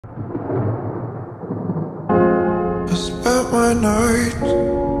I spent my nights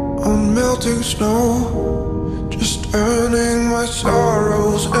on melting snow, just turning my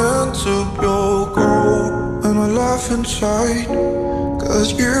sorrows into pure gold. And I laugh inside, 'cause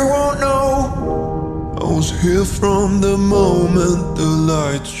you won't know I was here from the moment the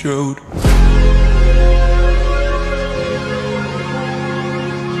lights showed.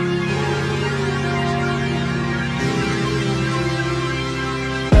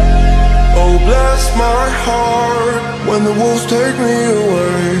 Oh, bless my heart when the wolves take me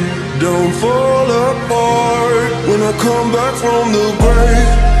away. Don't fall apart when I come back from the grave.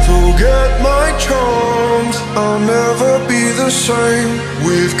 Forget my charms, I'll never be the same.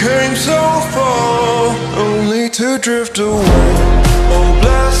 We've came so far, only to drift away. Oh,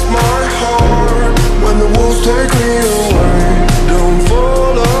 bless my heart when the wolves take me away. Don't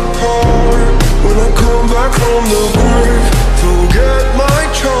fall apart when I come back from the grave. Forget my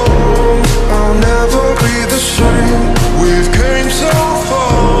charms, I'll never be the same. We've came so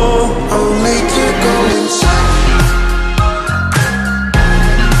far, only to go insane.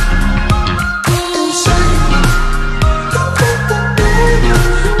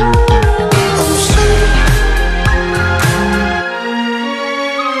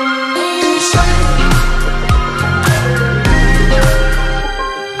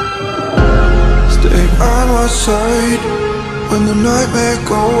 Side when the nightmare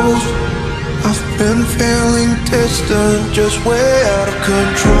goes. I've been feeling distant, just way out of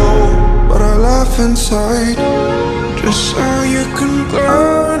control. But I laugh inside, just so you can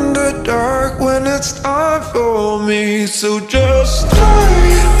glow in the dark when it's time for me. So just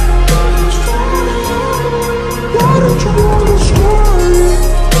stay